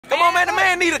on, man. The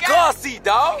man need a car seat,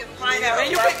 dog.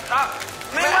 Man, you pick up.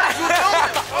 Man, what you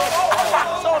doing?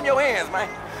 Show him your hands, man.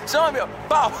 Show him your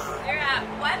bow. You're at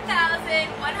 $1,112.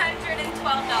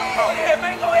 Oh, yeah,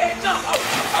 man, go ahead, jump. Oh,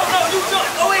 no, you jump.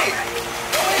 Go ahead.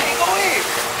 Go ahead, go ahead.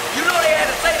 You know they had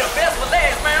to say the best for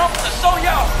last, man. I'm gonna show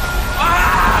y'all.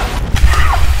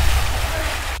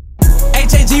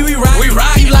 HAG, we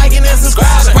rock. Keep liking and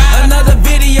subscribing. Another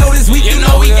video this week, you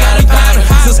know we got it poppin'.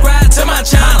 Subscribe to my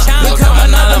channel, become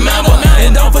another member.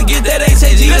 And don't forget that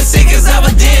HAG the sickest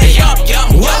ever did.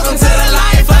 Welcome to the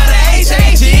life of the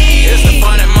HAG. It's the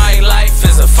FunnyMike life,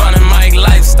 it's a FunnyMike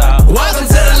lifestyle. Welcome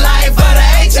to the life of the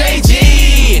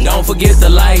HAG. Don't forget to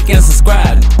like and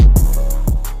subscribe.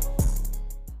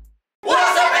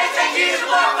 What's up, HAG? It's your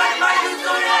boy, FunnyMike. You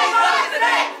doing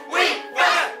today? We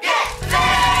gonna get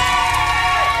down.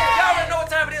 Y'all already know what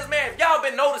time it is, man. If y'all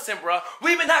been noticing, bro,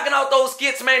 we been knocking out those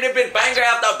skits, man. They've been banger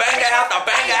after banger after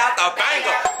banger after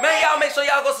banger. Man, y'all make sure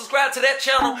y'all go subscribe to that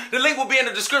channel. The link will be in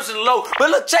the description below. But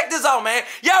look, check this out, man.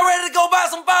 Y'all ready to go buy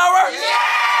some fireworks?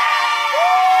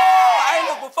 Hey,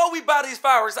 look, before we buy these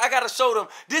fireworks, I gotta show them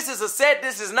this is a set.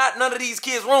 This is not none of these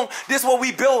kids' room. This is what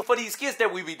we built for these skits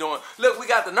that we be doing. Look, we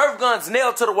got the Nerf guns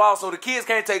nailed to the wall so the kids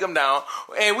can't take them down.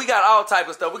 And we got all type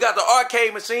of stuff. We got the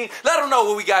arcade machine. Let them know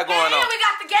what we got going on. And we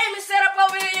got the gaming set up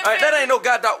over here. All right, that ain't no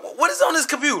goddamn. What is on this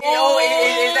computer? Oh,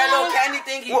 is that little candy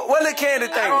thingy? What little candy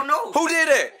thing? I don't know. Who did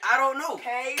that? I don't know.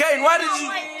 Kaden, why did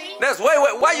you? That's why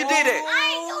you did that? I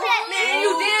ain't do that, man.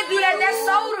 You did do that. That's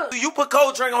soda. You put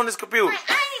cold drink on this computer. I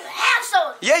ain't even have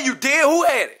soda. Yeah, you did. Who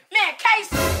had it? Man,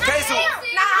 Casey. Casey.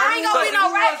 Nah, I ain't gonna be no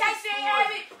right. Casey ain't have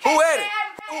it. Who had it?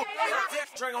 Who had it?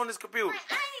 Drink on this computer. I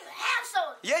ain't even have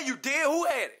soda. Yeah, you did. Who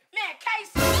had it? Man,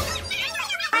 Casey.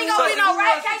 I ain't gonna be no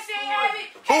right. Casey ain't have it.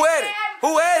 Who had it?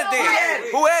 Who had it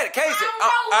then? Who had it? Casey.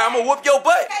 I'm gonna whoop your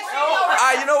butt.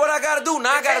 You know what I gotta do?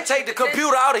 Now I gotta take the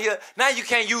computer out of here. Now you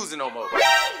can't use it no more.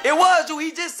 It was you.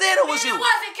 He just said it was you. It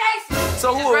wasn't Casey.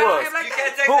 So who it was? You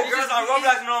can't take the girls on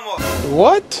Roblox no more.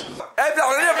 What? I'm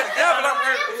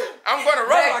going to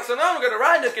Roblox and I'm going to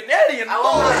ride the Canadian.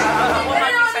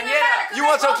 You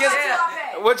want your kids?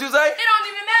 What you say? It don't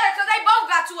even matter because they both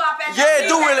got 2 iPads. Yeah, it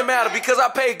do really matter because I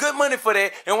paid good money for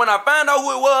that. And when I find out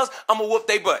who it was, I'm going to whoop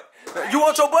they butt. You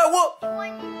want your butt whooped?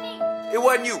 It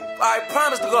wasn't you. I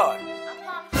promise to God.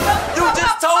 You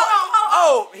just told.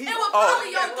 It was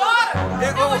probably your daughter.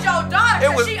 It was your daughter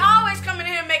because she always coming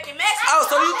in here making messes. Oh,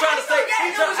 so you trying to say? Hey,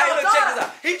 look, check this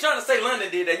out. He trying to say London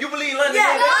did that. You believe London did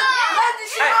that?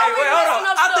 Hey, wait, hold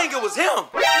on. I think it was him.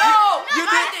 No, you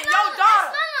didn't. Your daughter.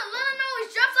 London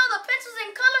always drops all the pencils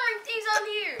and coloring things on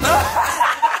here.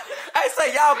 I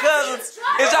say y'all cousins.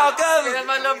 It's y'all cousins. That's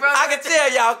my little brother. I can tell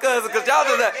y'all cousins because y'all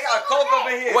just like. They got coke up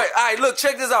in here. Wait, all right, look,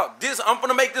 check this out. I'm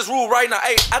gonna make this rule right now.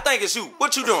 Hey, I think it's you.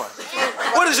 What you doing?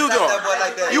 What is you doing?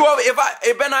 You over? If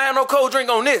better not have no cold drink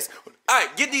on this. All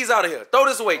right, get these out of here. Throw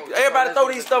this away. Everybody, throw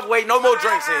these stuff away. No more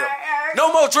drinks in here.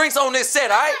 No more drinks on this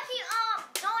set. All right?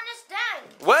 Keep throwing this down.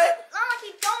 What? Mama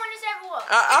keep throwing this everywhere.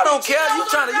 I don't care. You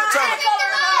trying to?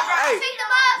 I picked them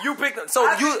up. You picked them. So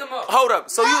you hold up.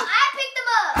 So No, you. I picked them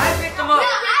up. I picked them up. No,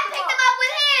 I picked them up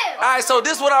with him. All right. So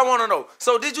this is what I want to know.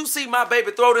 So did you see my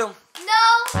baby throw them?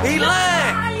 No. He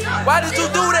lying. Why did you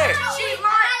do that? She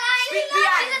lying.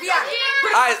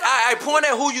 All right. Point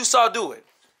at who you saw do it.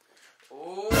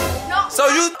 No. So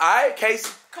you. All right, Casey.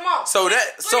 Come on. So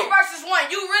that. 3 versus 1.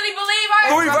 You really believe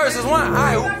her? 3 versus 1. All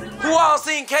right. Who all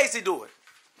seen Casey do it?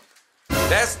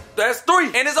 That's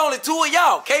 3. And it's only 2 of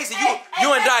y'all. Casey,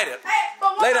 you indicted.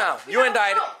 Lay down. You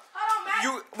indicted. Hold on, man.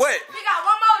 You what? We got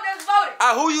one more that's voted.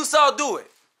 Who you saw do it?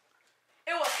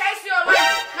 It was Casey or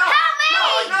London. No. Help me.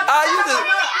 You just.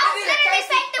 They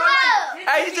picked them up.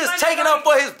 Hey, he just taking up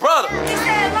for his brother. He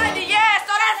said London, yeah.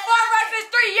 So that's 4 versus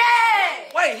 3,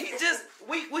 yeah. Wait, he just.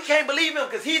 We can't believe him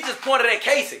because he just pointed at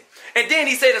Casey. And then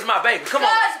he said it's my baby. Come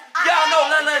on. Y'all know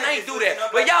London ain't do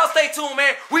that. But y'all stay tuned,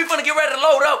 man. We finna get ready to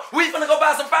load up. We finna go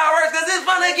buy some fireworks because it's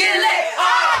finna get lit.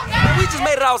 We just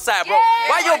made it outside, bro.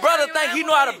 Why your brother think he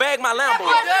know how to bag my Lambo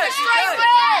up?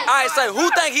 All right, so who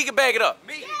think he can bag it up?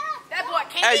 Me. That boy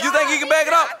can't. Hey, you think he can bag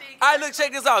it up? All right, look,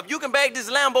 check this out. If you can bag this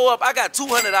Lambo up, I got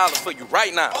 $200 for you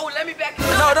right now. Oh, let me back it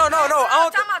up. No.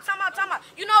 Time out.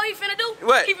 You know what he finna do?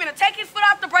 What? He finna take his foot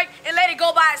off the brake and let it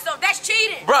go by itself. That's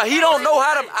cheating. Bro, he don't know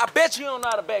how to. I bet you don't know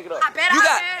how to bag it up. I bet you I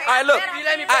got. can. All right, look. If you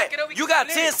let me back it up, we you can got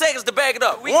split 10 seconds to bag it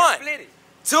up. We 1, can split it.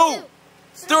 2,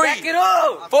 3, Back it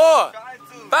up. 4,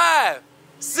 5,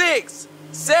 6,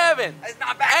 7, It's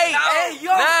not 8, back. Hey,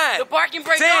 yo. 9, The parking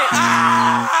brake 10. off.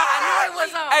 Ah! I knew it was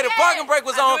was on. Hey, the parking brake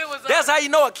was on. It was on. That's how you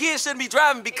know a kid shouldn't be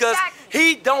driving because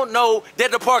he don't know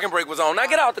that the parking brake was on. Now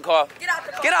get out the car. Get out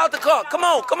the car. Get out the car.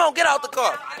 Come on, get out the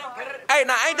car. Hey,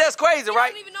 now ain't that crazy,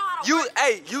 right? don't even know how to You, work.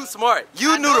 hey, you smart.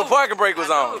 You knew the parking brake was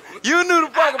on. You knew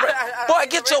the parking brake. Boy,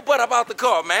 get your butt up out the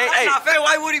car, man. Hey,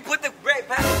 Why would he put the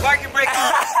parking brake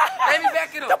on? Let me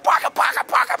back it the up. parking. Back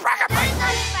it up.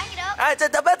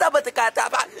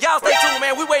 Y'all stay tuned,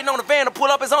 man. We waiting on the van to pull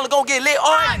up. It's only gonna get lit.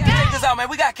 All right, check this out, man.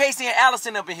 We got Casey and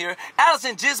Allison up in here.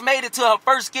 Allison just made it to her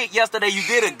first skit yesterday. You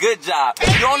did a good job.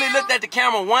 You only looked at the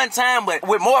camera one time, but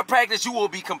with more practice, you will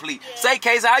be complete. Say,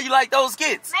 Casey, how you like those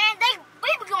skits? Man, we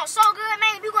be going so good,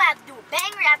 man. We gonna have to do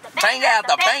banger after Banger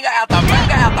after banger after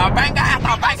banger after banger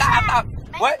after banger after.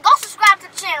 What? Go subscribe to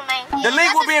the channel, man. The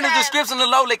link will be in the Subscribe. description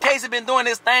below. Casey been doing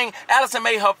this thing. Allison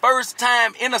made her first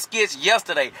time in a skit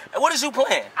yesterday. What is you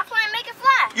playing? I'm playing Make It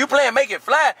Fly. You playing Make It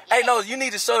Fly? Hey, no, you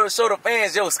need to show the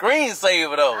fans your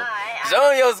screensaver though. Alright. Show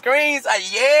them your screens.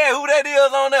 Yeah, who that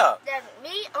is on there? That's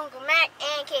me, Uncle Mac,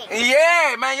 and Kate.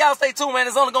 Yeah, man, y'all stay tuned, man.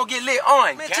 It's only gonna get lit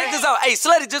on. Man, check this out. Hey,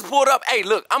 Slutty just pulled up. Hey,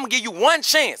 look, I'm gonna give you one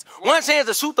chance. One chance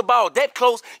to shoot the ball that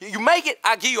close. You make it,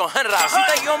 I'll give you $100. You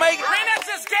think you gonna make it? Man, that's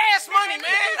just gas money,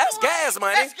 man. That's gas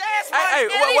money. That's gas money. Hey,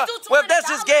 Man, well, if that's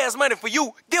just gas money for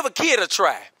you, give a kid a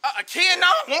try. A kid, no,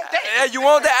 I want that. Hey, you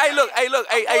want that? Hey, look,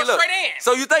 hey, going look. straight in.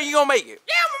 So you think you gonna make it?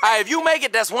 Yeah, I'm All right, if you make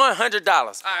it, that's $100. All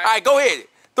right. right, go ahead.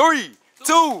 3,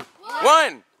 2,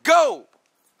 1, go.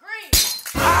 Green.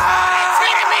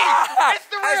 Ah! It's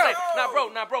the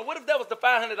real. Now, bro, what if that was the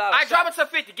 $500? I drop it to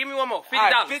 50. Give me one more. $50. All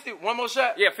right, 50. One more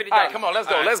shot? Yeah, $50. All right, come on, let's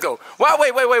go, All right. let's go. Why,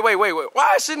 wait. Why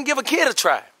I shouldn't give a kid a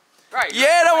try? Right. Yeah,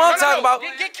 that's what I'm talking about.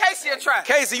 Get Casey a try.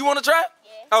 Casey, you want to try?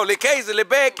 Yeah. Oh, let Casey, let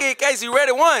bad kid Casey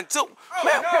ready. 1, 2.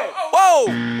 Man, whoa,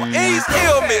 he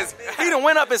still missed. He done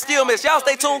went up and still missed. Y'all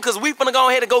stay tuned because we finna go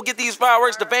ahead and go get these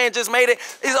fireworks. The van just made it.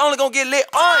 It's only gonna get lit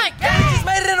on. We just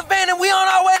made it in the van and we on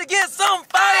our way to get some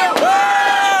fireworks.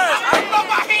 I blow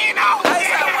my hand out.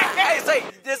 Hey, say,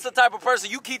 this the type of person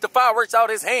you keep the fireworks out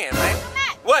his hand, man. Uncle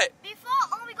Mac, What?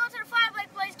 before we go to the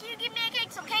Firework place, can you give me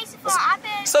some cases for our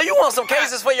iPad? So you want some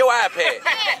cases for your iPad?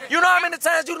 You know how many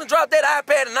times you done dropped that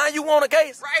iPad and now you want a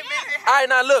case? Right, man. All right,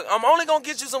 now look, I'm only gonna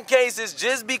get you some cases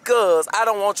just because I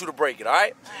don't want you to break it, all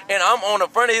right? And I'm on the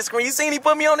front of his screen. You seen he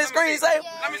put me on his screen, say?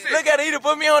 Let me see. Look at it, he done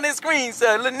put me on his screen,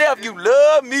 say, little nephew,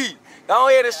 love me. Go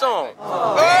ahead and show him.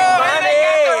 Oh, man, they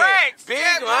got the racks. Big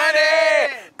Yeah,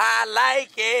 money. I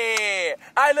like it.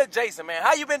 All right, look, Jason, man,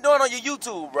 how you been doing on your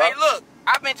YouTube, bro? Hey, look,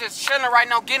 I've been just chilling right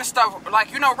now, getting stuff, like,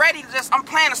 ready to just, I'm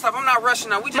planning stuff. I'm not rushing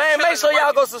now. We just Man, make sure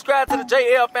y'all go subscribe to the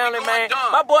JL family, We man. going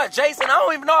dumb. My boy Jason, I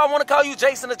don't even know I want to call you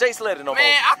Jason or Jay Sledder no more.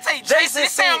 Man, I'll tell you, Jason, it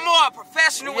sound more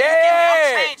professional when you Yeah. get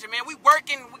me. I'm changing, man. We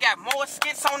working. We got more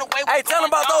skits on the way. Hey, tell them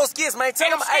about those skits, man. Tell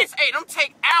Hey, them, them skits, hey, them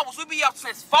take hours. We be up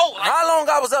since 4. Like, how long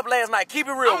I was up last night? Keep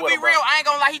it real I'm with gonna be him, bro. real. I ain't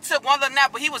gonna lie. He took one little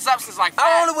nap, but he was up since like 5.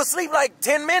 I only was asleep like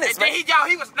 10 minutes, And then man.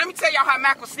 he was. Let me tell y'all how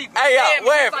Mac was sleeping. Hey, yo, He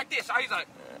where? was like this. He's like,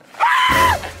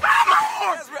 my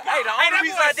arm. Hey, the Hey, only that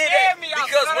reason boy I did scared that me. I was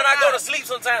because when I go running to sleep,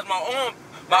 sometimes my arm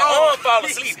fall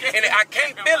asleep and I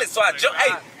can't feel it, so I jump.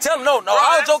 Hey, tell him no. All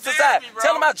that jokes scared aside, me, bro.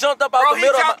 tell him I jumped up out Bro, the he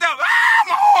middle of jumped my. up.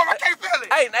 My arm. I can't feel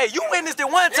it. Hey, you witnessed it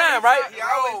one time, right? He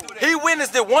always do that. He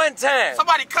witnessed it one time.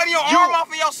 Somebody cutting your arm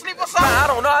off in your sleep or something? I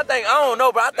don't know. I don't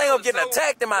know, but I think I'm getting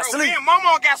attacked in my Bro, sleep. me and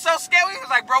Mama got so scared. We was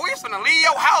like, bro, we was finna leave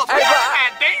your house. Hey, We bro,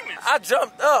 had demons. I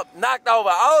jumped up, knocked over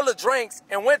all the drinks,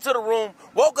 and went to the room,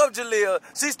 woke up Jaleel.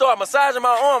 She started massaging my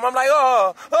arm. I'm like,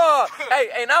 Hey,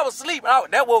 and I was asleep.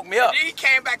 That woke me up. Then he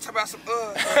came back to about some,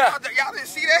 y'all didn't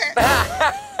see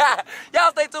that?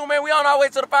 Y'all stay tuned, man. We on our way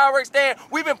to the fireworks stand.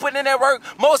 We've been putting in that work.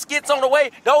 More skits on the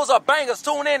way. Those are bangers.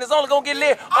 Tune in. It's only gonna get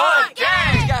lit.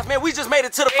 gang. Guys, man, we just made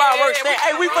it to the fireworks stand.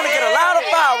 Hey, we finna get a lot of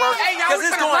fireworks because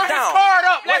it's going down. Card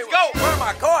up. Let's go. Where's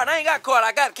my card? I ain't got card.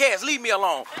 I got cash. Leave me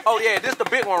alone. Oh yeah, this the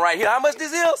big one right here. How much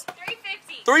this is?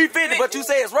 $350, but you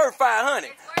say it's worth $500.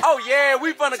 Oh yeah,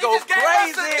 we finna go just gave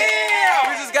us crazy. a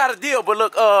deal. We just got a deal. But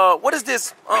look, what is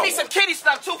this? We need some kitty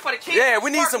stuff too for the kids. Yeah, we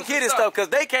need some kiddie stuff because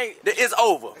they can't. It's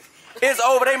over. It's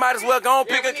over. They might as well go and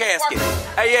pick a casket.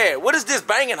 Hey, yeah. What is this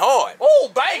banging hard? Ooh,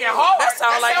 banging hard. That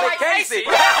sounds like Nick Casey.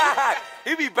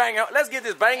 He be banging. Let's get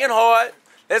this banging hard.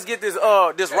 Let's get this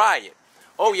this riot.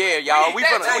 Oh yeah, y'all. We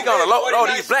gonna load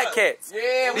these black cats.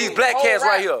 Yeah, these black cats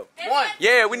right here. One.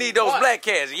 Yeah, we need those black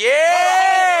cats.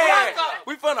 Yeah.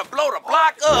 We finna blow the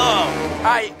block up. All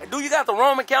right. Do you got the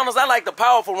Roman counters? I like the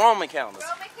powerful Roman counters.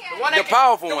 The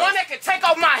powerful The one. one that can take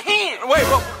off my hand. Wait,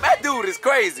 that dude is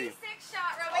crazy.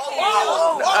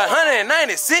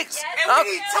 196. And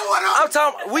we need 2 of them. I'm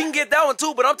talking. We can get that one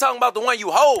too, but I'm talking about the one you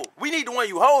hold. We need the one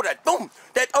you hold. That boom.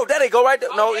 That ain't go right there.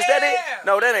 No, is that it?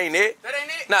 No, that ain't it. That ain't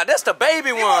it? Nah, that's the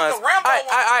baby ones. the Rambo ones.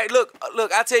 All right,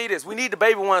 look, I tell you this. We need the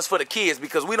baby ones for the kids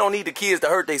because we don't need the kids to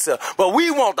hurt themselves. But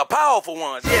we want the powerful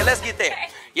ones. Yeah, let's get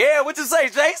that. Yeah, what you say,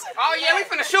 Jason? Oh, yeah, we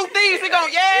finna shoot these. We gonna,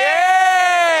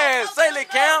 Yeah, say it,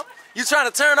 Count. You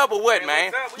trying to turn up or what,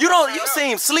 man? You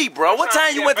seem sleep, bro. What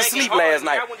time you went to sleep last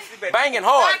night? Banging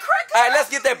hard. All right, let's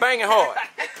get that banging hard.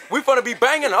 We finna be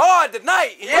banging hard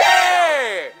tonight.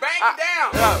 Yeah. Bang it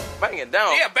down. Bang it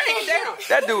down. Yeah, bang it down.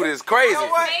 That dude is crazy.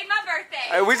 Made my birthday.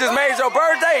 Hey, we just made your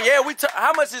birthday. Yeah,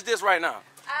 how much is this right now?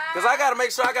 Because I got to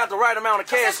make sure I got the right amount of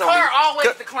cash on me. Car always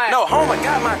declines. No, Homer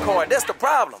got my card. That's the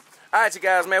problem. All right, you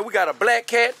guys, man. We got a black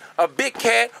cat, a big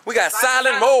cat. We got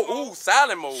silent mode. Ooh,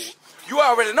 silent mode. You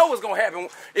already know what's going to happen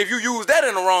if you use that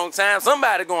in the wrong time.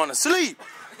 Somebody going to sleep.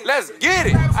 Let's get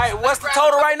it. All right, what's the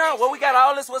total right now? Well, we got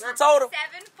all this. What's the total?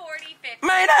 $740.50.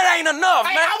 Man, that ain't enough,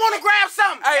 Hey, man. I want to grab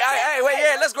something. Hey, wait,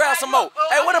 yeah, let's grab some more.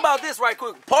 Hey, what about this right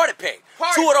quick? Party pack. 2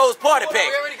 of those party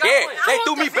packs. Yeah, they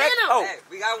threw me back. Oh,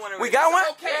 We got one already. we got one?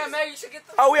 Yeah, man, you should get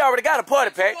the... Oh, we already got a party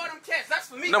pack. Them cats. That's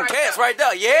for me Them right cats there. right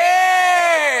there.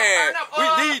 Yeah. We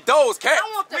need those cats. I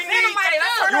want the We venom need... right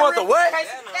let's there. turn You want the what? Hey,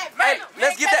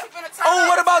 let's get that. Oh,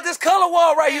 what about this color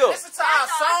wall right here? Listen to our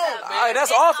song, man. All right,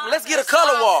 that's awesome. Let's get a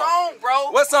color wall. Song, bro.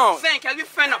 What song? Sing, cause we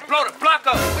finna blow the block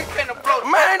up. We finna blow the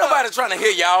Man, ain't nobody trying to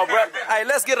hear y'all, bro. Hey,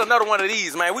 let's get another one of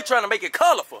these, man. We trying to make it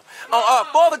colorful. On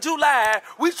 4th of July,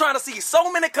 we trying to see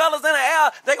so many colors in the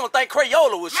air, they gonna think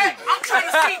Crayola was Man, shooting. I'm trying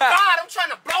to see God. I'm trying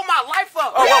to blow my life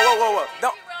up. Oh, whoa.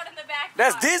 Don't- Disney World in the back.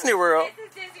 That's Disney World. This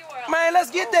is Disney World. Man, let's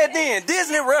get that then.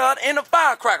 Disney World and the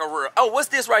Firecracker World. Oh, what's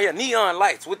this right here? Neon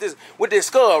lights with this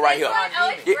skull right here. Oh,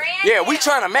 it's brand Yeah, we new.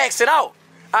 trying to max it out.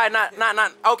 All right, not.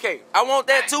 Okay, I want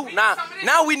that too.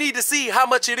 Now we need to see how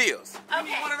much it is.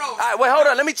 Okay. One of those. All right, wait, hold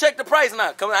on. Let me check the price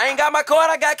now. Cause I ain't got my card.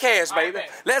 I got cash, baby. bet.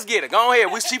 Let's get it. Go ahead.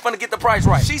 She finna get the price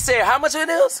right. She said how much it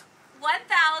is?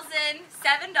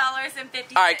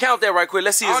 $1,007.50. All right, count that right quick.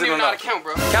 Let's see I is don't it even know how enough. to count,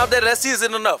 bro. Count that. Let's see is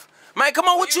it enough. Man, come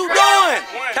on, what you doing?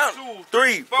 Count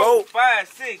 3, 4. 5,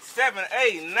 6, 7,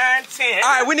 8, 9, 10. All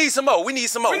right, we need some more. We need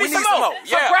some more. We need some more. So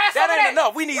Yeah, grab some that of ain't that.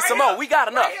 enough. We need Right some here. more. We got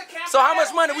enough. Right here, Cam. So how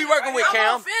much money we working with,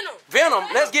 Cam? Venom.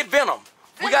 Let's get Venom.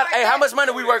 We got. Hey, how much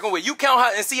money we working with? You count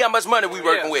how and see how much money we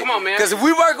working with. come on, man. Because if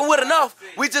we working with enough,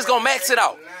 we just gonna max it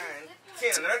out. 10,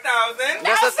 1,000.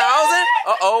 That's 1,000.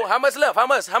 Uh-oh. How much left? How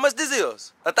much this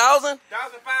is? 1,000?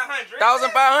 1,500.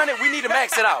 1,500. We need to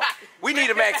max it out. We need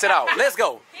to max it out. Let's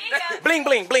go. Bling,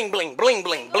 bling, bling, bling, bling,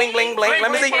 bling, bling, bling, bling.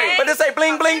 Let me see. But they say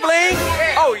bling, bling, bling.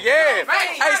 Oh, yeah.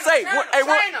 Hey, say.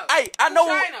 Hey, I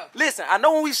know. Listen, I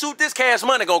know when we shoot this, Cash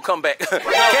Money gonna come back.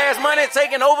 Cash Money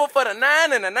taking over for the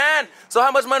 9 and the 9. So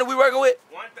how much money we working with?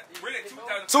 Really,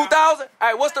 2,000. 2,000? All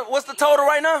right, what's the total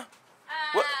right now?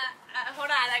 Hold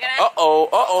on, I gotta...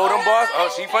 Uh-oh, them boys. Oh,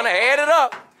 she finna add it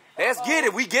up. Let's get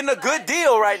it. We getting a good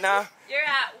deal right now. You're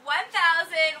at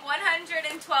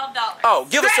 $1,112. Oh,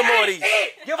 give us some more of these.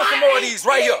 Give us some more of these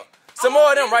right here. Some more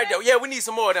of them right there. Yeah, we need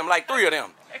some more of them. Like 3 of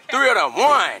them. 3 of them.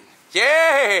 1.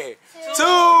 Yeah.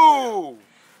 2.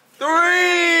 3.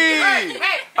 Hey,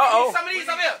 Uh-oh. some of these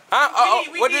up here. Huh? Uh-oh.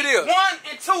 We What need it is? 1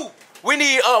 and 2. We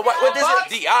need, what is it?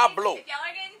 Diablo. If y'all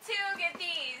are getting 2, get these.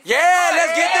 Yeah,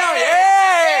 let's get them.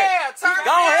 Yeah. turn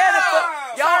Go me ahead and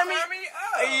up. y'all Turn me up.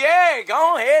 Yeah,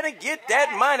 go ahead and get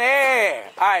that money.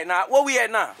 All right, now, where we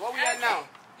at now? What we at now?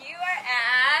 You are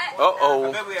at Uh-oh.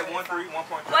 I bet we have 1.3,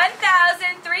 1.3.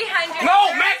 $1,300.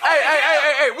 No, man.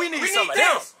 Hey, we need some of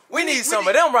them. We need some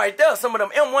of them right there. Some of them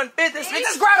M150s.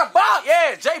 Just grab a box.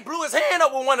 Yeah, Jay blew his hand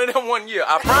up with one of them one year.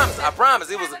 I promise.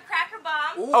 It was Have a cracker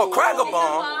bomb. Oh, cracker bomb.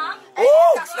 Bomb.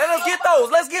 Ooh, let us get those.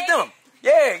 Let's get them.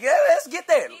 Yeah, let's get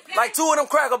that. Like 2 of them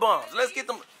cracker bombs. Let's get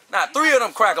them. Nah, 3 of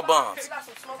them cracker bombs.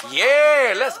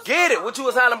 Yeah, let's get it. What you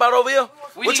was hollering about over here?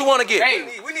 What you want to get?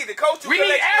 Hey, We need the coach. we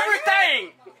need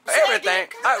everything. Everything.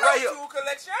 All right, right here.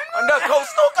 collection. The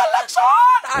coastal collection. All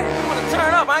right, you want to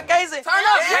turn up, huh, Casey? Turn up,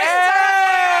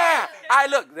 Yeah. All right,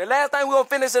 look, the last thing we're going to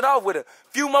finish it off with a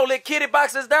few more little kitty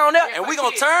boxes down there, and we're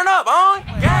going to turn up, huh?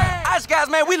 Yeah. All right, guys,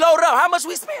 man, we loaded up. How much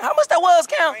we spent? How much that was,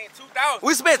 Cam? 2,000.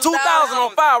 We spent $2,000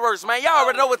 on fireworks, man. Y'all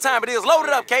already know what time it is. Load it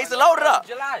up, Casey. Load it up.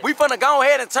 We finna go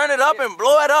ahead and turn it up and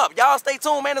blow it up. Y'all stay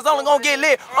tuned, man. It's only gonna get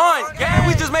lit. Man,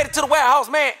 we just made it to the warehouse,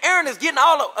 man. Aaron is getting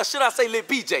all of, should I say Lit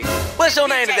PJ? What's your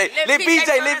name today? Lit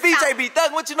PJ be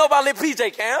thugging. What you know about Lit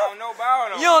PJ, Cam? I don't know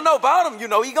about him. You don't know about him. You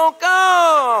know he gonna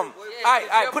come. All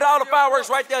right, put all the fireworks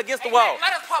right there against the wall.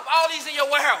 Let us pop all these in your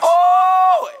warehouse.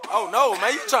 Oh no,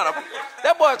 man,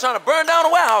 that boy trying to burn down the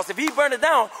warehouse. If he burn it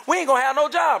down, we ain't gonna have no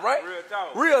job, right?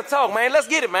 Real talk, man. Let's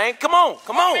get it, man. Come on. Man,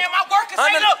 my workers,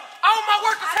 hey, look. All my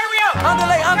workers, hurry up.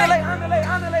 Underlay.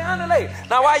 underlay.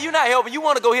 Now, why you not helping? You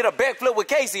want to go hit a backflip with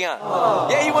Casey, huh? Oh.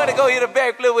 Yeah, you want to go hit a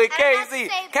backflip with Casey.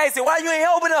 Casey, why you ain't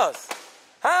helping us?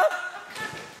 Huh?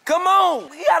 Come on.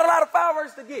 We got a lot of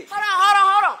fireworks to get.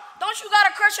 Hold on. Don't you got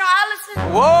a crush on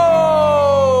Allison?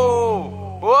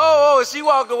 Whoa, she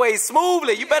walked away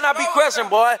smoothly. You better not be crushing,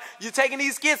 boy. You taking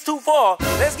these skits too far.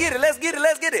 Let's get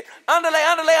it.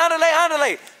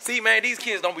 Underlay. See, man, these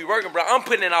kids don't be working, bro. I'm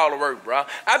putting in all the work, bro.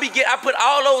 I put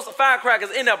all those firecrackers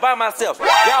in there by myself.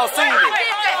 Y'all seen it.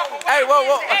 Hey,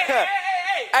 whoa.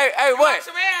 Hey, what?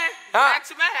 Huh?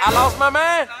 I lost my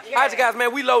mind? Alright, you guys,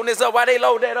 man, we loading this up. While they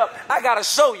load that up, I gotta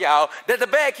show y'all that the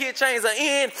bad kid chains are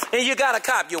in, and you gotta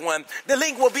copy one. The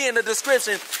link will be in the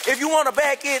description. If you want a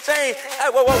bad kid chain, hey,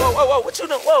 whoa, what you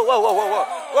doing? Whoa,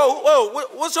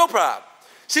 what's your problem?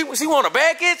 She want a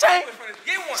bad kid chain?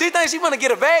 She thinks she wanna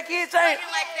get a bad kid chain?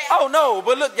 Oh no,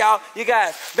 but look, y'all, you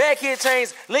guys, bad kid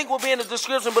chains, link will be in the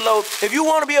description below. If you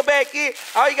wanna be a bad kid,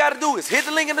 all you gotta do is hit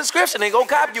the link in the description and go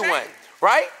copy you one.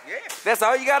 Right? Yeah. That's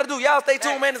all you gotta do. Y'all stay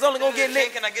tuned, man. It's only gonna get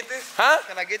lit. Can I get this? Huh?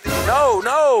 Can I get this? No.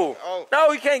 Oh.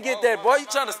 No, you can't get that, boy. You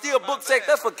trying to steal book sex.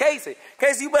 That's for Casey.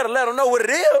 Casey, you better let him know what it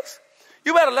is.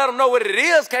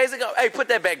 Casey. Hey, put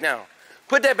that back down.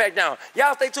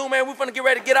 Y'all stay tuned, man. We finna get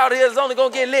ready to get out of here. It's only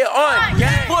gonna get lit on.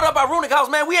 Pulled up by Rooney House,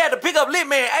 man. We had to pick up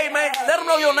Lieberman. Hey, man, let him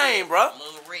know your name, bro.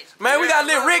 Man, we got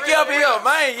Lil Ricky up here,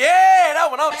 man. Yeah,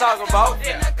 that's what I'm talking about.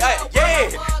 Yeah.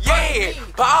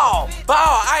 Paul.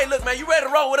 Hey, look, man, you ready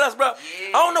to roll with us, bro?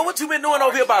 I don't know what you been doing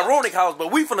over here by Rooney House,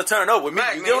 but we finna turn up with me.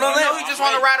 You get what I'm saying? You just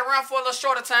want to ride around for a little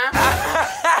shorter time.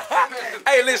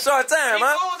 Hey, a little short time,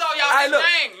 huh?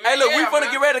 Hey, look, we finna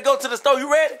get ready to go to the store.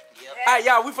 You ready? All right,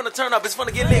 y'all, we finna turn up. It's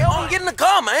finna get lit. Get in the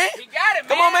car, man. He got it,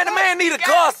 man. Come on, man. The man need a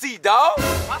car seat, dog.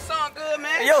 My son good,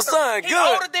 man. Your son good. He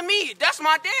older than me. That's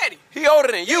my daddy. He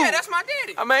older than you? Yeah, that's my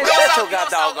daddy. I mean, shut your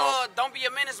goddamn on. Don't be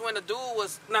a menace when the dude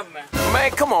was... Never, man.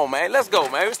 Man, come on, man. Let's go,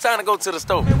 man. It's time to go to the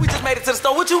store. Man, we just made it to the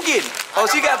store. What you getting? Oh,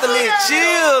 she got the little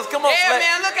chills. Come on, yeah,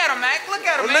 man. Look at him, Mac. Look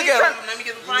at him, man. Let me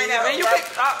get the pineapple. Man, you can...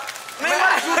 Man,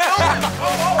 what are you doing?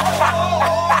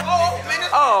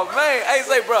 Oh, man. Hey,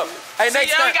 say, bro. Hey,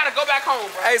 next time. We gotta go back home,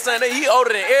 bro. Hey, son, he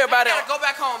older than everybody. We gotta go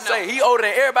back home now. Say, he older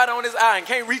than everybody on this island and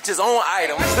can't reach his own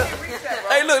items.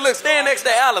 Hey, look, stand next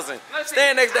to Allison.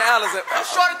 Stand next to Allison. I'm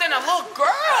shorter than a little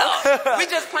girl. We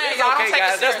just playing, y'all. Okay,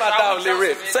 guys, that's my dog, Lil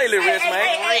Rich. Say Lil Rich,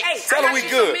 man. Tell him we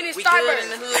good. We good in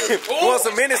the hood. Want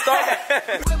some mini Starburst?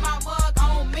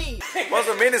 Want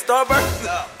some mini Starburst?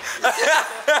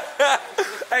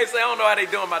 Hey, say, I don't know how they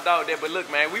doing my dog there, but look,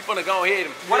 man, we finna go ahead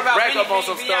and rack up on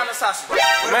some stuff.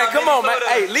 Man, come on, man.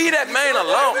 Hey, leave that man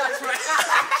alone.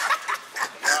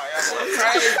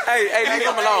 Hey, leave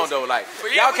him alone though. Like,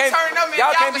 y'all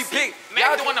can't be picking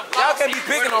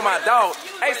on my dog.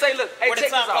 Hey, say, look, hey,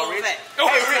 check this out, Rich.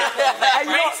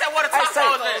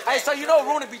 Hey, so you know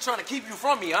Rooney be trying to keep you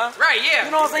from me, huh? Right, yeah.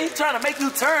 You know what I'm saying? He's trying to make you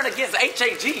turn against the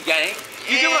HAG gang.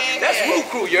 You get what? That's Roo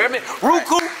Crew, you hear me? Roo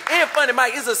Crew and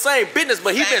FunnyMike is the same business,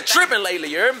 but he been tripping lately,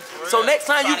 you hear me? So next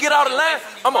time you get out of line,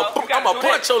 I'm gonna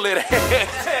punch your little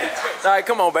ass. All right,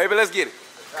 come on, baby, let's get it.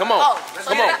 Come on.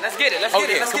 Let's get it.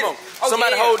 Come on.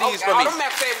 Somebody hold these for me.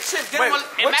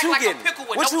 What you getting?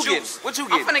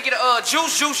 I'm finna get a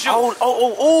juice.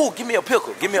 Oh, give me a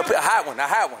pickle. A hot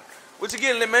one. What you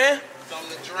getting, Lit Man?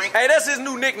 Hey, that's his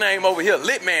new nickname over here,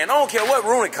 Lit Man. I don't care what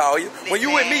Rooney call you. When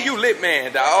you with me, you Lit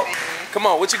Man, dog. Come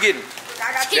on, what you getting?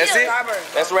 That's it?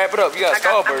 Let's wrap it up. You got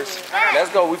Starburst.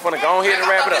 Let's go. We finna go ahead and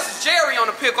wrap it up. This is Jerry on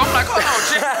the pickle. I'm like, hold on,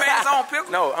 Jerry man's on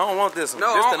pickle. No, I don't want this one.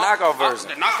 This is the knockoff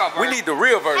version. We need the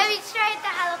real version. Have you tried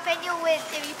the jalapeno with,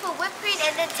 if you put whipped cream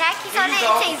and then Takis on it, it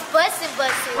tastes bussin'.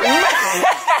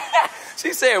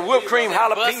 She said whipped cream,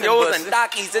 jalapenos, and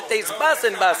Takis. It tastes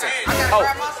bussin'.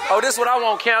 Oh, this is what I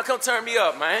want, Cam. Come turn me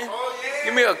up, man.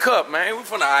 Give me a cup, man. We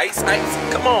finna ice.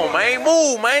 Come on, man.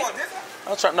 Move, man.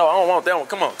 No, I don't want that one.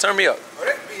 Come on, turn me up.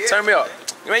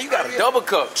 Man, you got a double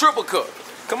cup, triple cup.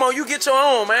 Come on, you get your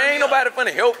own, man. Ain't nobody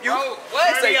finna help you.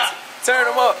 Turn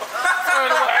them up. Turn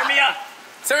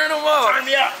them up.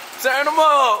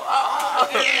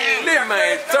 This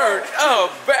man, turn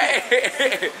up,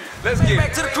 bad. Let's get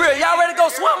back to the crib. Y'all ready to go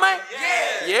swim, man?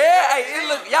 Yeah. Hey,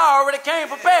 look, y'all already came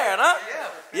prepared, huh?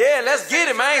 Yeah, let's get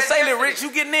it, man. Say, Lil Rich,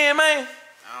 you getting in, man?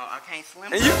 I can't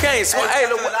swim. And you can't swim. Hey,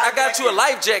 look, I got you a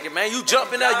life jacket, man. You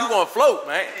jump in there, you gonna float,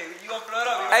 man.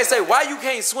 Hey, say, why you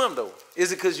can't swim, though?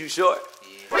 Is it because you short?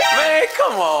 Man,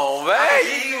 come on, man.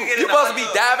 You supposed to be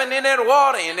diving in that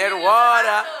water,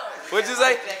 What'd you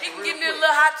say? He can get in a little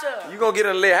hot tub. You gonna get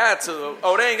in a little hot tub.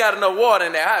 Oh, they ain't got enough water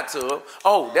in that hot tub.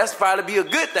 Oh, that's probably be a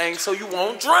good thing so you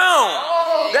won't drown.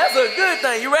 That's a good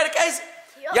thing. You ready, Casey?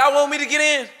 Y'all want me to get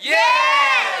in? Yeah!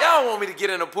 Y'all want me to get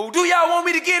in the pool? Do y'all want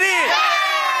me to get in?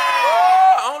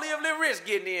 Oh, only if Lil Rich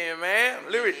getting in, man.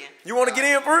 Lil Rich, you want to get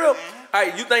in for real? All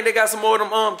right, you think they got some more of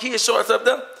them kids shorts up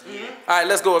there? All right,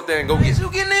 let's go up there and go get. You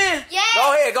getting in? Yeah.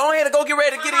 Go ahead and go get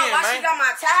ready to get in, man. She got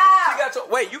my towel. She got your,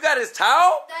 wait, you got his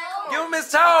towel? Give him his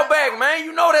towel back, man.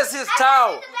 You know that's his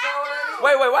towel.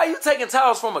 Wait, why you taking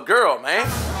towels from a girl, man?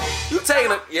 You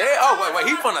taking a, yeah, oh, wait,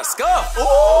 he from a scuff.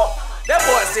 Ooh, that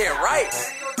boy said right.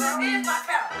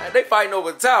 They fighting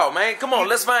over the towel, man. Come on,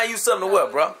 let's find you something to wear,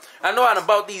 bro. I know I done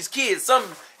bought these kids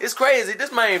something. It's crazy.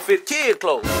 This man fit kid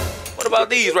clothes. What about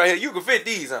these right here? You can fit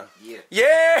these, huh? Yeah.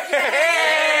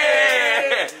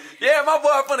 Yeah, my boy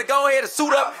finna go ahead and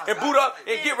suit up and boot up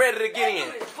and get ready to get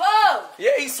in.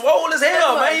 Yeah, he swole as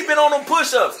hell, man. He been on them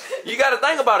push-ups. You gotta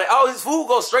think about it. All his food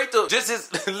goes straight to just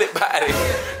his lip body.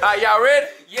 All right, y'all ready?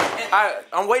 Yeah.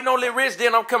 I'm waiting on Lil Rich,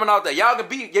 then I'm coming out there. Y'all can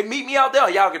meet me out there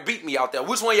or y'all can beat me out there.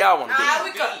 Which one y'all wanna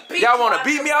do? Y'all wanna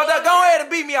beat me out there? Go ahead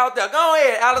and beat me out there. Go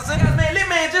ahead, Allison. Man, Lil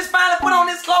Man just finally put on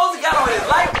his clothes and got on his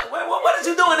life. What did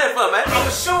you doing that for, man? I'm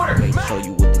a shooter. Show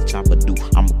you what the chopper do.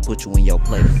 I'ma put you in your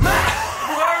place.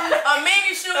 A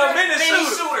mini shooter. A mini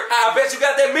shooter. I bet you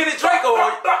got that mini Draco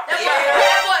on you.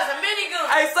 That was a mini gun.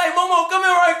 Hey, say Momo, come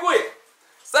here right quick.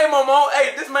 Say Momo,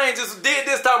 hey, this man just did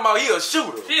this talking about he a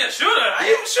shooter. He a shooter?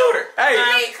 He a shooter. Hey,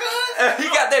 he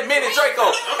got that mini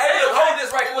Draco. Hey, look, hold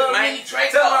this right quick, man.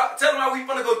 Tell him how we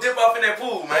finna go dip off in that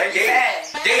pool, man. Yeah.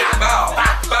 Bow.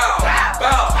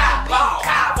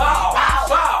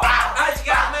 Alright, you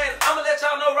guys, man, I'm gonna let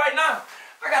y'all know right now.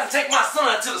 I gotta take my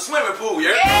son to the swimming pool,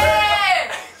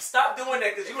 yeah? Stop doing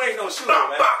that, cause you ain't no shooter,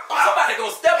 man. Somebody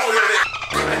gonna step on your lip.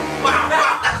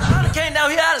 I came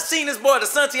down here, I done seen this boy, the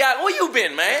Santiago. Where you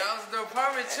been, man? I was at the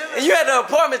apartment chilling. And you at the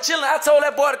apartment chilling. I told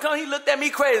that boy to come. He looked at me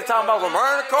crazy, talking about gonna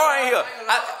burn the car in here.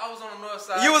 I was on the north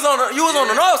side. You was on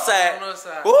the north side. On the north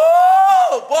side. Woo,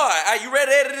 boy! Are you ready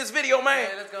to edit this video, man?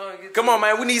 Yeah, let's go and get Come on,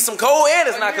 man. We need some cold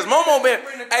edits now, cause Momo been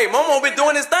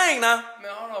doing his thing now.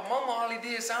 Man, hold on. Momo only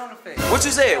did sound effects. What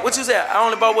you said? I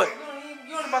only bought what?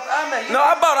 You only bought the iMac. No,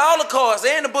 I bought all the cards.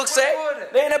 They in the book sack.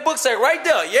 They in that book sack right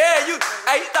there. Yeah, you.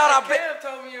 Hey, you thought I bet? Cam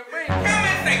told me your ring.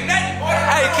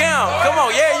 Hey, Cam, come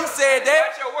on. Yeah, you said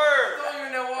that. Watch your word.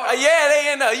 Yeah,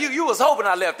 they in there. You was hoping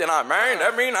I left it on, man.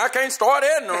 That mean I can't start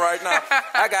editing right now.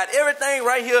 I got everything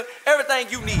right here, everything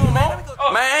you need. Man,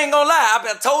 I ain't gonna lie. I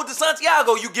been told to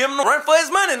Santiago, you give him a run for his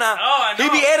money now. Oh, I know. He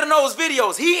be editing those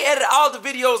videos. He edited all the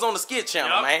videos on the skit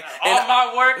channel, man. And all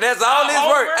my work. That's all his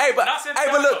work. Hey, but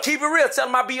Not look, keep it real. Tell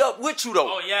him I be up with you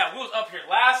though. Oh yeah, we was up here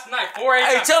last night, 4 a.m.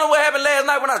 Hey, tell him what happened last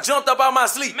night when I jumped up out my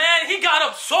sleep. Man, he got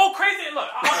up so crazy. Look,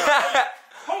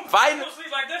 Fighting.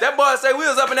 like this. That boy say we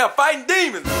was up in there fighting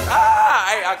demons. Bro,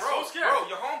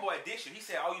 your homeboy dissed you. He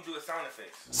said all you do is sound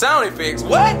effects. Sound effects?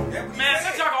 What? Man,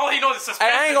 Santiago, all he knows is suspense.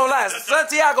 Hey, I ain't gonna lie.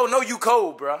 Santiago know you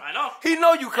cold, bro. I know. He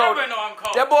know you cold. Everybody know I'm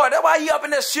cold. That boy, that's why he up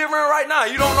in there shivering right now.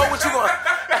 You don't know what you gonna.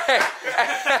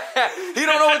 He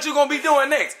don't know what you gonna be doing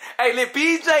next. Hey, let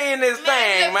PJ in this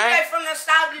thing, man. From the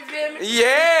South, you feel me?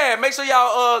 Yeah, make sure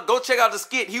y'all go check out the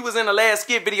skit. He was in the last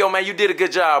skit video, man. You did a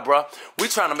good job, bro. We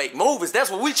trying to make movies. That's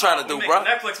what we trying to do, bro.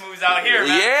 Netflix movies out here,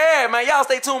 man. Yeah, man. Y'all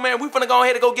stay tuned, man. We finna go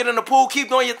ahead and go get in the pool. Keep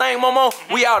doing your thing, Momo.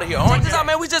 We out of here. Check this out,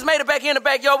 man. We just made it back in the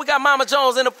backyard. We got Mama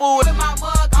Jones in the pool. Put my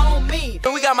mug on me.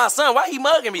 And we got my son. Why he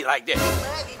mugging me like that?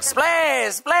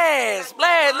 Splash, splash,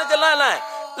 splash. Look at Lana.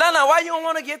 Lana, why you don't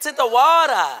want to get to the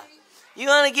water? You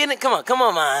want to get in? Come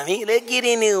on, mommy. Let's get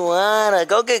in the water.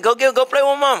 Go play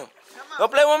with mama. Go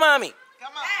play with mommy.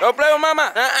 Go play with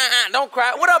mama. Don't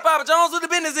cry. What up, Papa Jones? What the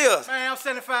business is? Man, I'm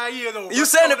 75 years old. You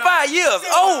 75 years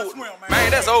old?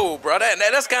 Man, that's old, bro.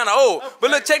 That's kind of old.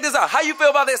 But look, check this out. How you feel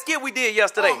about that skit we did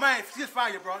yesterday? Oh, man, just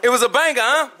fire, bro. It was a banger,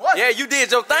 huh? What? Yeah, you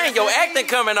did your thing. Your acting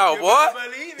coming off, boy.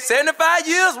 75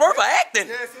 years worth of acting.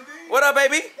 Yes, indeed. What up,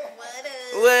 baby?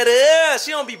 What up?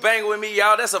 She don't be banging with me,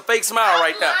 y'all. That's a fake smile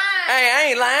right there. Hey, I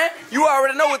ain't lying. You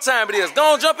already know what time it is.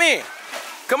 Go on, jump in.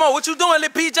 Come on, what you doing,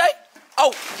 little PJ?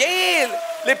 Oh, yeah.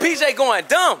 Little PJ going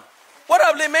dumb. What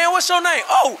up, little man? What's your name?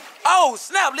 Oh,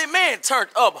 snap. Little man turned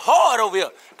up hard over here.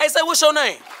 Hey, say, what's your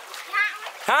name?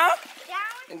 Huh?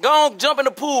 Go on, jump in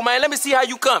the pool, man. Let me see how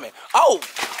you coming. Oh,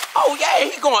 yeah,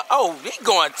 he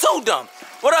going too dumb.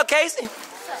 What up, Casey?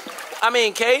 I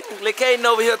mean, Kate. Little Kaden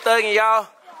over here thugging, y'all.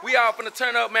 We all finna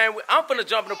turn up, man. I'm finna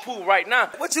jump in the pool right now.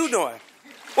 What you doing?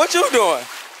 What you doing?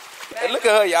 Hey, look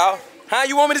at her, y'all. Huh?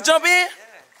 You want me to jump in?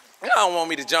 You don't want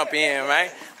me to jump in,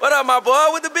 man. What up, my boy?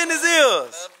 What the business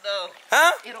is?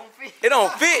 Huh? It don't fit. It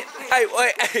don't fit? Hey,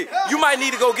 you might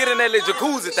need to go get in that little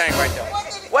jacuzzi thing right there.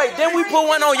 Wait, didn't we put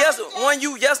one on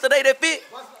yesterday that fit?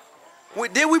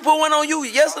 Did we put one on you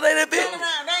yesterday that fit? They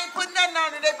ain't putting nothing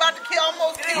on it. They about to kill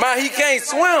almost. Man, he can't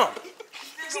swim.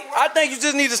 I think you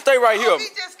just need to stay right here. He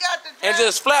just got the and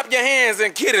just flap your hands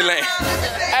in kitty land.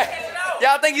 Hey,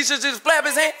 y'all think you should just flap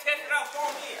his hand?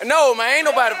 No, man, ain't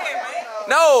nobody.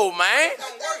 No, man.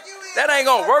 That ain't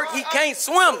gonna work. He can't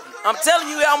swim. I'm telling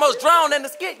you, he almost drowned in the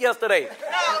skit yesterday.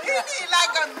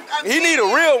 He need a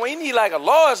real one. He need like a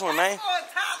large one, man.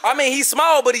 I mean, he's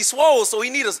small, but he's swole, so he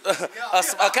need a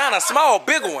kind of small,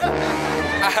 bigger one.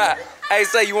 Hey,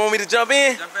 say, you want me to jump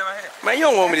in? Jump in right here. Man, you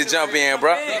don't want me to jump in,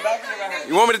 bro.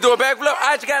 You want me to do a backflip? All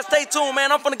right, you guys stay tuned,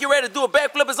 man. I'm finna get ready to do a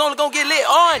backflip. It's only gonna get lit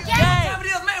on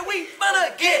game. Man, we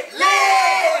finna get lit.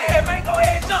 Hey, man, go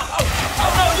ahead, jump. Oh,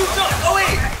 no, you jump. Go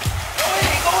ahead.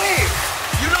 Go ahead.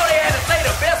 You know they had to say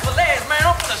the best for last, man.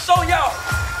 I'm finna show y'all.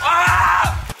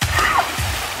 I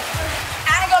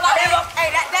ain't gonna lie.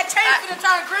 Hey, that chain's finna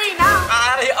turn green now.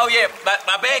 Oh, yeah,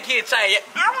 my bad kid chain.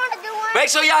 I want to do one. Make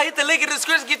sure y'all hit the link in the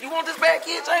description. You want this bad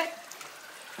kid chain?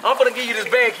 I'm finna give you this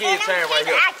bad kid chain right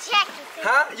here. I checked it.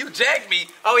 Huh? You jacked me?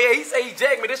 Oh, yeah, he say he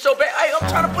jacked me. This your bad. Hey, I'm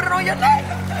trying to put it on your neck.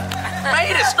 Man,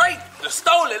 he just straight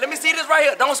stole it. Let me see this right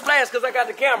here. Don't splash because I got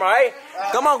the camera, all right?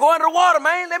 Come on, go under the water,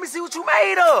 man. Let me see what you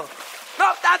made of. No,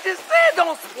 I just said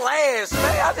don't splash,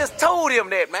 man. I just told him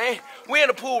that, man. We're in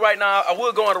the pool right now. I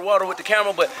will go under the water with the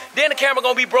camera, but then the camera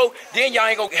gonna be broke. Then y'all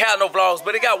ain't gonna have no vlogs,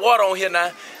 but it got water on here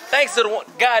now. Thanks to the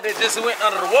guy that just went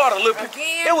under the water. Look,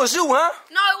 it was you, huh?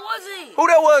 No, it wasn't. Who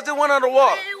that was that went under the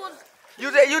water? It was.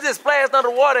 You just splashed under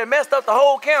the water and messed up the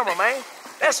whole camera, man.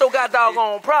 That's your god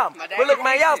doggone problem. But look,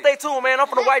 man, y'all stay tuned, man. I'm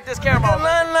finna wipe this camera off.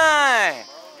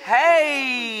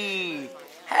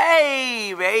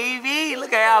 Hey, baby.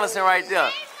 Look at Allison right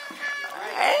there.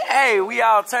 Hey, we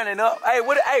all turning up. Hey,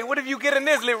 what if you get in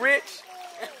this, Little Rich?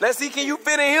 Let's see, can you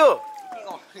fit in here?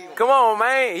 Come on,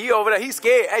 man. He over there. He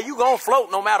scared. Hey, you gonna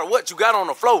float no matter what you got on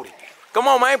the floaty. Come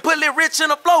on, man. Put Little Rich in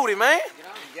the floaty, man.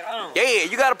 Yeah,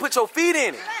 you gotta put your feet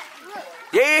in it.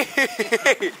 Yeah.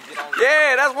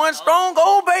 Yeah, that's one strong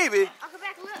old baby.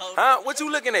 Huh? What you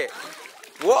looking at?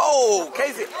 Whoa,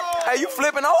 Casey. Hey, you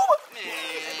flipping over?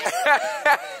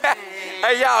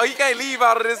 Hey, y'all, he can't leave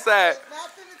out of this side.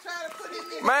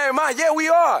 Man, yeah, we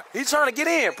are. He's trying to get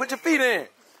in. Put your feet in.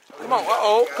 Come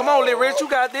on, come on, Little Rich, you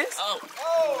got this.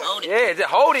 Yeah, just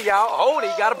hold it, y'all. Hold it.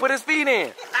 You gotta put his feet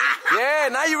in. Yeah,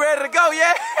 now you ready to go,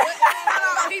 yeah?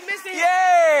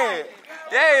 Yeah.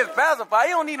 Yeah, it's pacifier.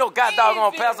 He don't need no god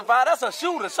doggone pacifier. That's a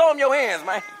shooter. Show him your hands,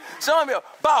 man. Show him your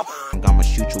bop. I'ma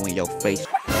shoot you in your face.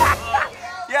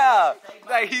 Yeah,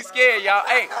 like he's scared, y'all.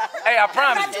 Hey, I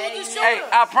promise you. Hey,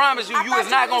 I promise you, you is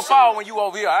not gonna fall when you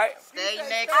over here, all right? Stay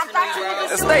next to me,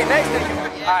 bro. Stay next to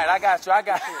you. All right, I got you.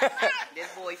 This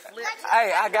boy flips.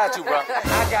 Hey, I got you,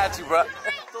 bro.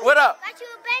 What up? Got you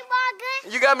a paintball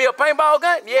gun? You got me a paintball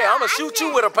gun? Yeah, I'm gonna shoot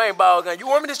you with a paintball gun. You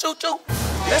want me to shoot you?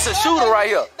 That's a shooter right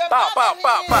here. Pop, pop,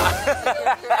 pop, pop.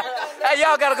 Hey,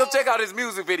 y'all gotta go check out his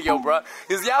music video, bro.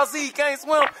 Cause y'all see he can't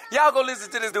swim, y'all go listen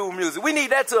to this dude's music. We need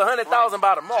that to 100,000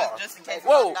 by tomorrow. Just in case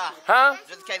whoa, huh?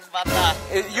 Just in case it's about to die.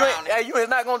 You ain't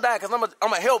not gonna die, cause I'm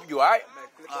gonna help you, all right?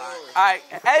 All right.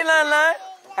 Hey, Line.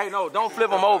 Hey, no, don't flip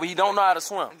him over. He don't know how to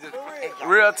swim.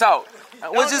 Real talk.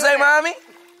 What you say, mommy?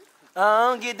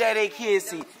 Get that a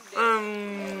kissy.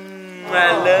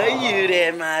 I love you,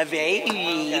 that my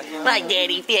baby. My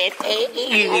daddy fat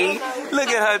baby. Look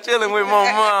at her chilling with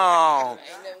my mom.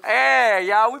 Hey,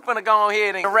 y'all, we finna go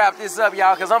ahead and wrap this up,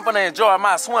 y'all, because I'm finna enjoy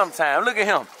my swim time. Look at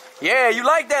him. Yeah, you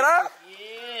like that, huh?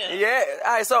 Yeah.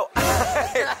 All right, so,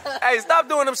 hey, stop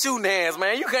doing them shooting hands,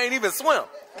 man. You can't even swim.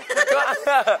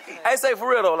 Hey, say for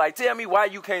real, though, like, tell me why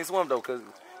you can't swim, though, because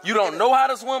you don't know how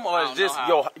to swim, or it's just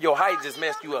your height just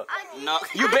messed you up? No.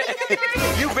 You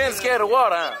been scared of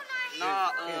water, huh? No,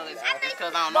 it's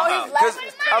because I don't know how. Cause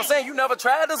I'm saying you never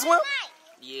tried to swim?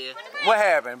 Yeah. What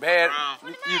happened, bad?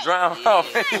 You drowned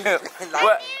off.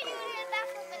 What?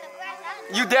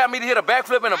 You dare me to hit a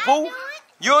backflip in a pool?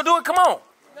 You'll do it? Come on.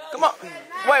 Come on.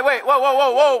 Wait.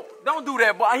 Whoa. Don't do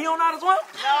that, boy. He don't know how to swim?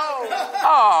 No.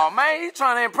 Oh, man, he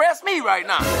trying to impress me right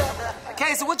now.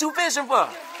 Casey, what you fishing for?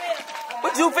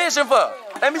 What you fishing for?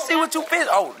 Let me see what you fish.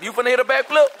 Oh, you finna hit a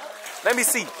backflip? Let me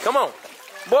see. Come on.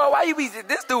 Boy, why you be,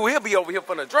 this dude, he'll be over here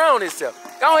finna drown himself.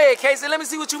 Go ahead, Casey, let me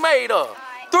see what you made of.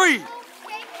 3.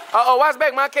 Uh-oh, watch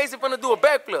back, my Casey finna do a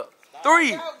backflip. 3,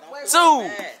 2,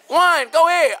 1, go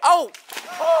ahead. Oh,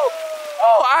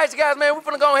 all right, you guys, man, we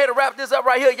finna go ahead and wrap this up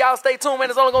right here. Y'all stay tuned, man,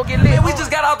 it's only gonna get lit. We just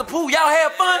got out the pool, y'all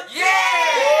have fun? Yeah!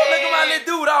 Look at my little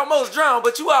dude almost drowned,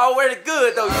 but you already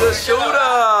good, though. You a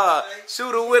shooter.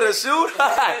 Shooter with a shooter.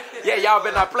 Yeah, y'all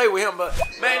better not play with him, but,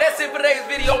 man, that's it for today's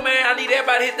video, man. I need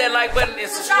everybody to hit that like button and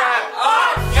subscribe.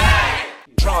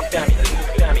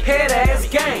 Head ass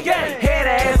gang.